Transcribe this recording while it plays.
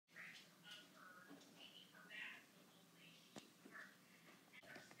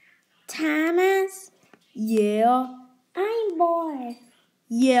Thomas? Yeah? I'm bored.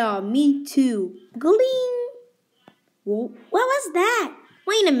 Yeah, me too. Gling! Whoa. What was that?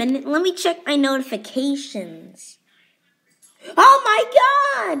 Wait a minute, let me check my notifications. Oh my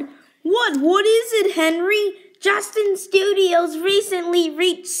God! What is it, Henry? Justin Studios recently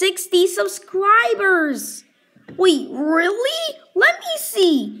reached 60 subscribers. Wait, really? Let me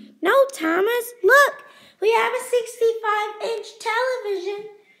see. No, Thomas, look. We have a 65-inch television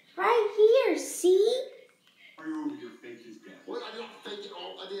right here, see? Are you over here faking death? Well, I'm not faking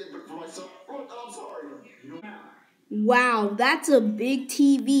all I did, but for myself. Look, I'm sorry. Wow, that's a big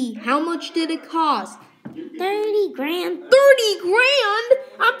TV. How much did it cost? 30 grand. 30 grand?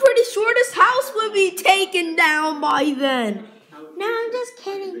 I'm pretty sure this house would be taken down by then. No, I'm just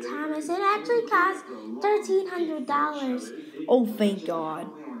kidding, Thomas. It actually cost $1,300. Oh, thank God.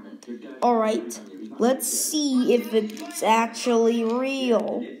 All right, let's see if it's actually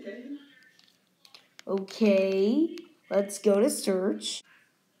real. Okay, let's go to search.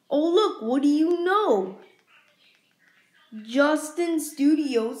 Oh, look, what do you know? Justin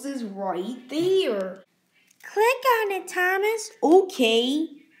Studios is right there. Click on it, Thomas. Okay.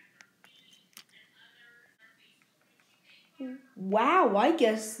 Wow, I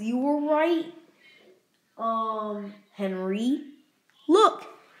guess you were right. Henry. Look,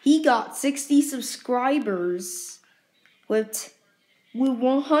 he got 60 subscribers with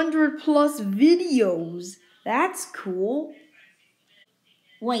 100 plus videos. That's cool.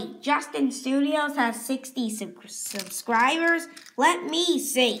 Wait, Justin Studios has 60 subscribers? Let me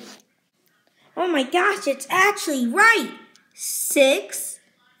see. Oh my gosh, it's actually right.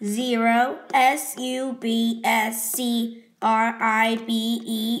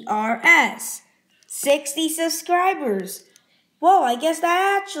 60SUBSCRIBERS. 60 subscribers. Whoa, I guess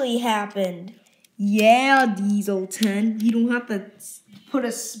that actually happened. Yeah, Diesel 10. You don't have to put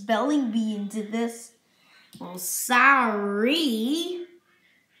a spelling bee into this. Well, sorry.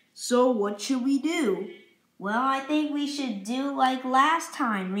 So what should we do? Well, I think we should do like last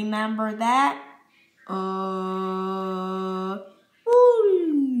time. Remember that?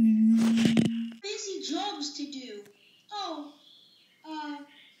 Busy jobs to do. Oh,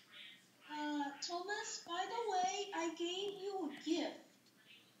 Thomas, by the way, I gave you a gift.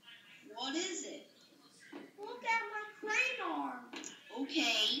 What is it? Look at my crane arm.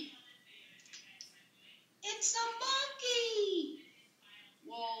 Okay. It's a monkey!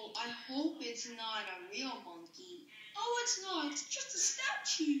 Well, I hope it's not a real monkey. Oh, it's not. It's just a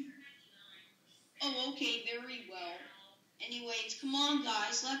statue. Oh, okay, very well. Anyways, come on,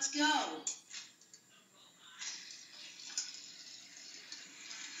 guys, let's go.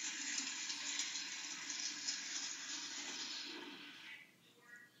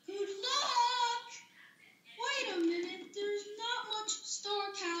 Good luck! Wait a minute, there's not much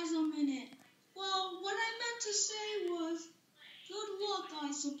sarcasm in it. Well, what I meant to say was, good luck,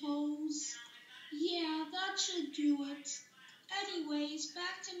 I suppose. Yeah, that should do it. Anyways,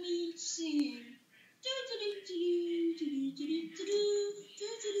 back to me singing.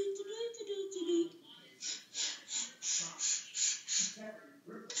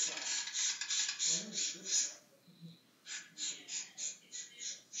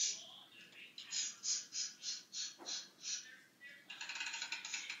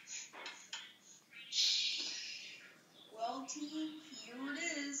 Well, team, here it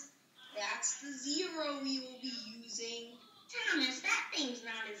is. That's the zero we will be using. Thomas, that thing's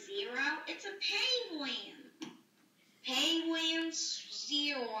not a zero. It's a penguin. Penguins,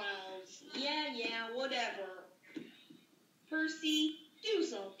 zeros. Yeah, whatever. Percy, do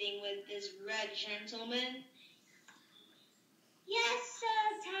something with this red gentleman. Yes,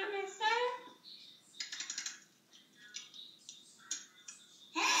 sir, Thomas, sir.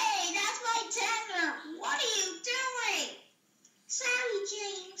 Hey, that's my tether. What are you doing? Sorry,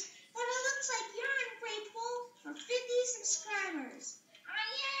 James, but it looks like you're ungrateful for 50 subscribers. I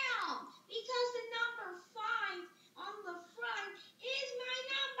am, because the number 5 on the front is my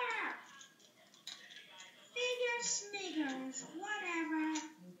number. Figure smiggers, whatever.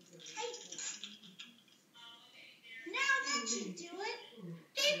 Now that should do it.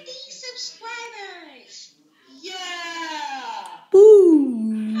 50 subscribers. Yeah.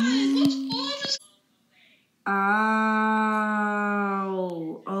 Ooh. Hey, what's all this?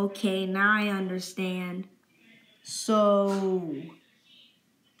 Oh, okay, now I understand. So,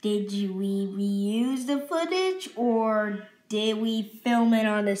 did we reuse the footage or did we film it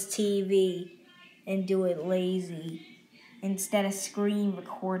on this TV and do it lazy instead of screen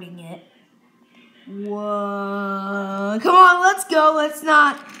recording it? Whoa. Come on, let's go. Let's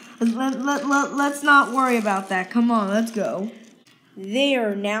not worry about that. Come on, let's go.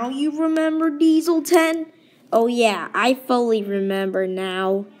 There, now you remember Diesel 10? Oh yeah, I fully remember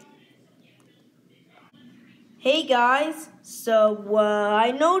now. Hey guys, so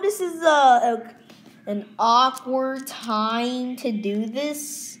I know this is an awkward time to do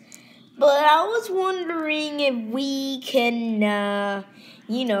this, but I was wondering if we can, have,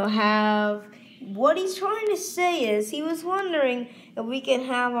 what he's trying to say is, he was wondering if we can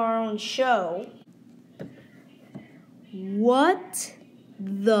have our own show. What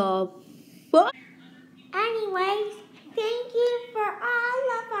the fuck? Anyways, thank you for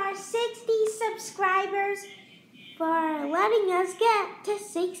all of our 60 subscribers for letting us get to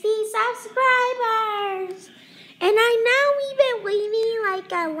 60 subscribers. And I know we've been waiting like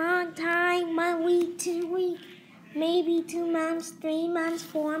a long time, 1 week, 2 weeks, maybe 2 months, 3 months,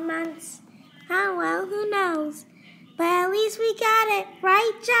 4 months. Oh well, who knows? But at least we got it,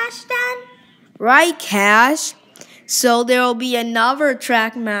 right, Josh Dunn? Right, Cash? So there will be another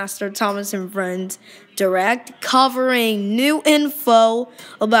Trackmaster Thomas and Friends Direct covering new info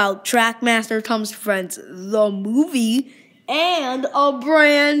about Trackmaster Thomas and Friends, the movie, and a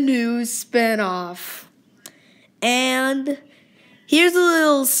brand new spinoff. And here's a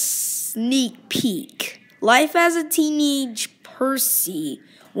little sneak peek. Life as a Teenage Percy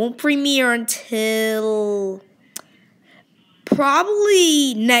won't premiere until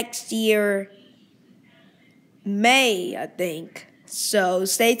probably next year, May, I think. So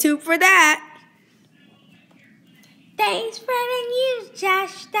stay tuned for that. Thanks for the news,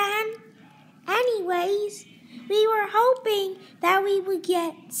 Josh Dunn. Anyways, we were hoping that we would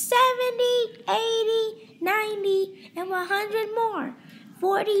get 70, 80, 90, and 100 more.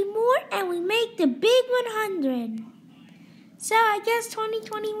 40 more, and we make the big 100. So I guess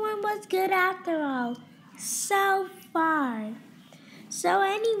 2021 was good after all, so far. So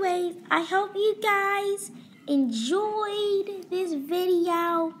anyways, I hope you guys enjoyed this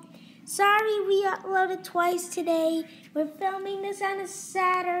video. Sorry we uploaded twice today. We're filming this on a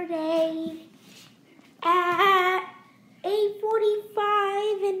Saturday at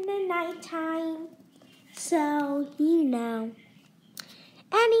 8:45 in the nighttime. So, you know.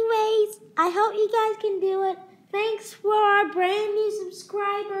 Anyways, I hope you guys can do it. Thanks for our brand new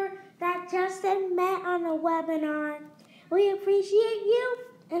subscriber that Justin met on the webinar. We appreciate you,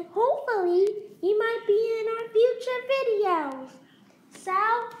 and hopefully you might be in our future videos.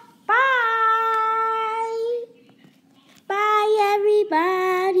 So, bye! Bye,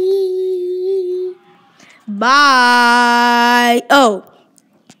 everybody! Bye. Oh,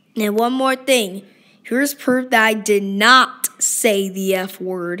 and one more thing. Here's proof that I did not say the F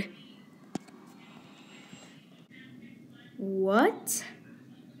word. What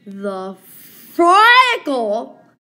the frackle?